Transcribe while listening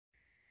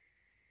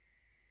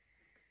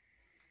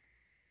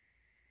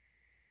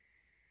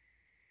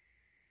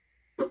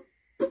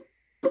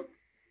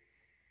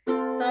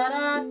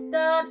When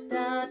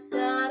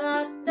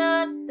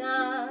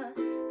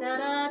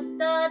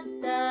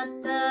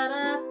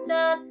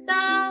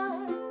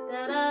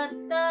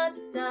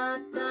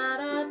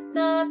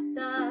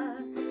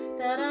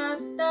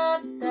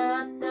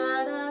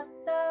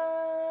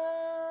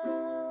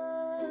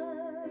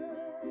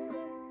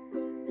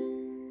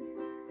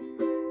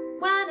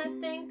I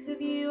think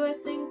of you, I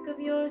think of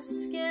your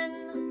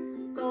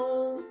skin,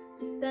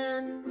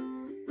 golden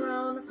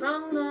brown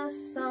from the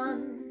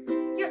sun.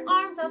 Your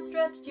arms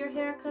outstretched, your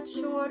hair cut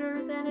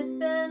shorter than it'd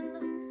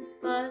been,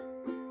 but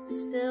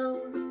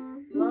still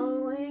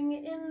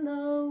blowing in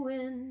the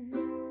wind.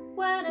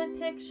 When I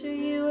picture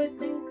you, I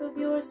think of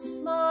your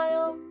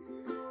smile,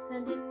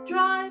 and it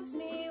drives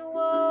me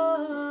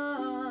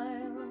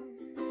wild.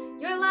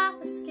 Your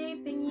laugh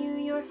escaping you,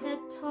 your head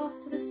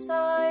tossed to the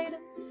side,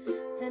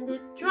 and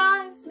it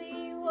drives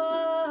me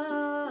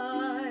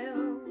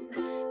wild.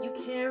 You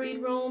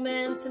carried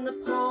romance in the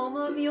palm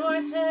of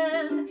your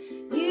hand.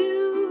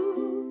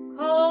 You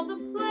called the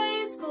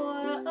place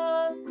for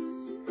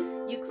us.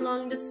 You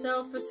clung to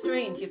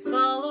self-restraint. You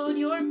followed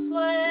your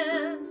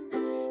plan.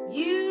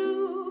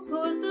 You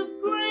put the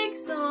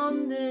brakes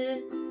on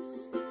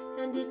this,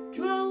 and it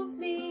drove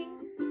me,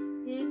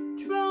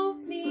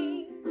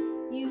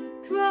 you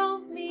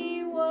drove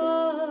me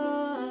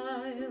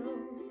wild.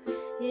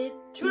 It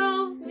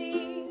drove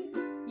me,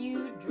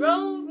 you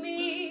drove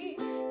me,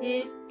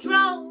 it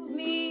drove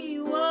me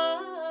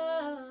wild.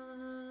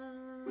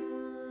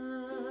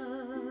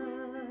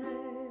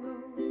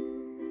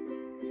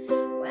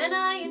 When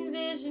I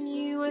envision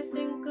you, I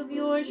think of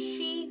your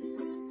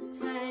sheets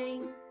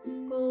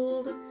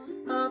tangled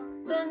up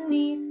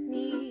beneath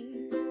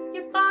me,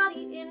 your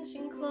body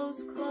inching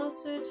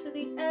closer to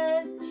the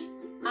edge.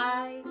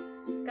 I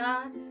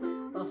got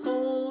a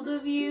hold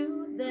of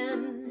you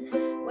then.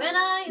 When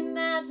I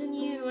imagine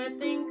you, I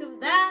think of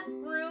that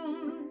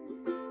room,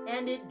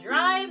 and it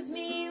drives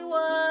me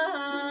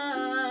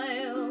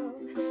wild.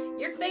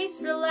 Your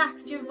face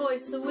relaxed, your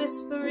voice a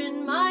whisper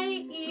in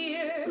my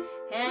ear,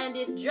 and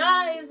it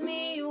drives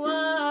me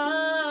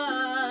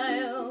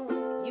wild.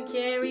 You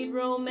carried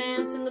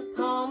romance in the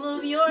palm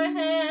of your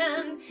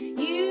hand.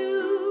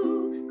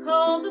 You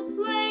called the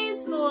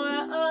place for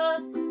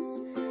us.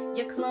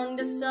 You clung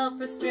to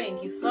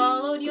self-restraint. You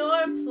followed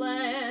your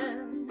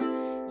plan.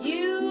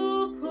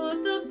 You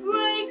put the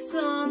brakes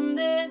on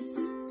this,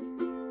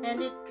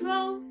 and it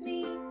drove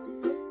me,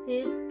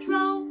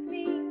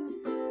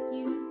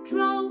 you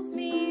drove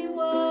me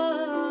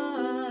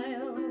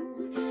wild.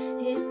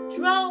 It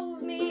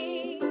drove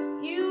me,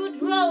 you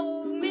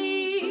drove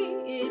me,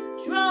 it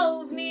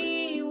drove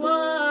me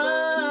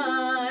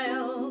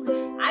wild.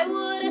 I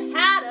would have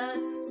had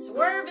us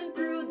swerving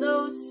through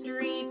those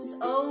streets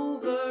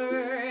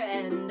over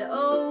and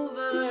over.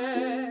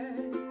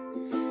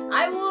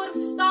 I would have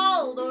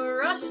stalled or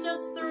rushed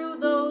us through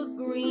those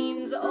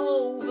greens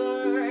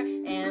over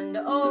and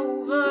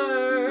over.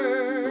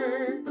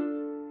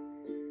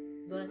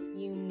 But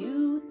you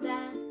knew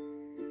that,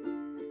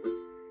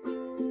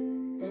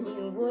 and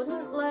you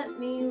wouldn't let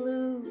me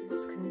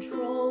lose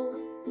control.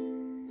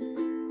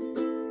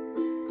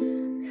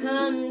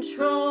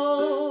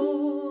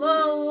 Control,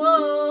 oh,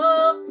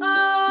 oh,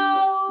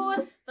 oh,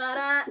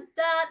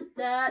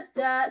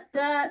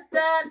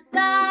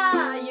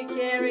 ba-da-da-da-da-da-da-da. You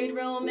carried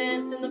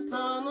romance in the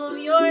palm of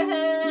your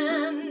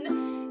hand.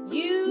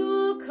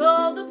 You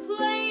called the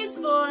place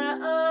for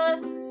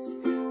us.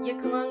 You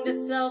clung to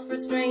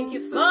self-restraint.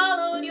 You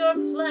followed your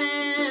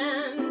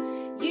plan.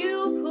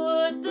 You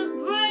put the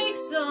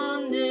brakes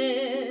on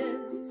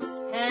this,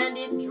 and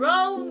it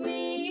drove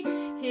me,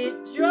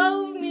 it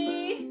drove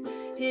me,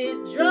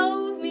 it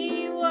drove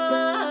me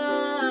wild.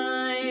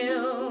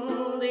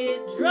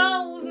 It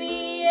drove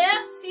me,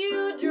 yes,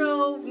 you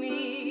drove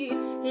me,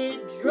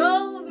 it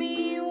drove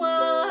me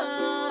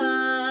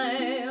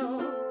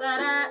wild.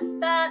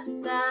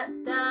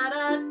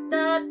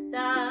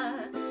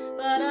 Ba-da-da-da-da-da-da-da,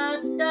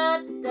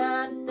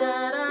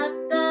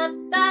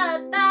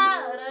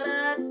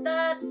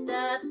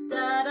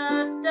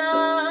 ba-da-da-da-da-da-da-da-da-da-da-da-da-da-da,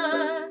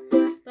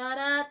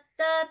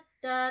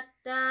 ba-da-da-da-da-da-da-da.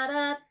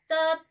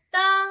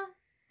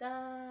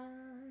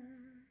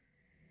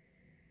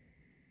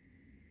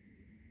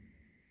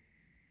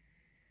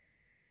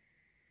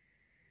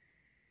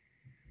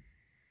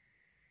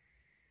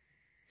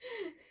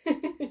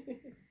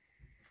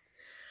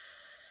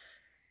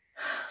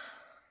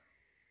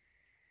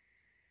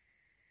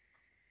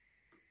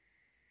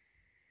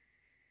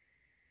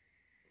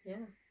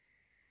 Yeah.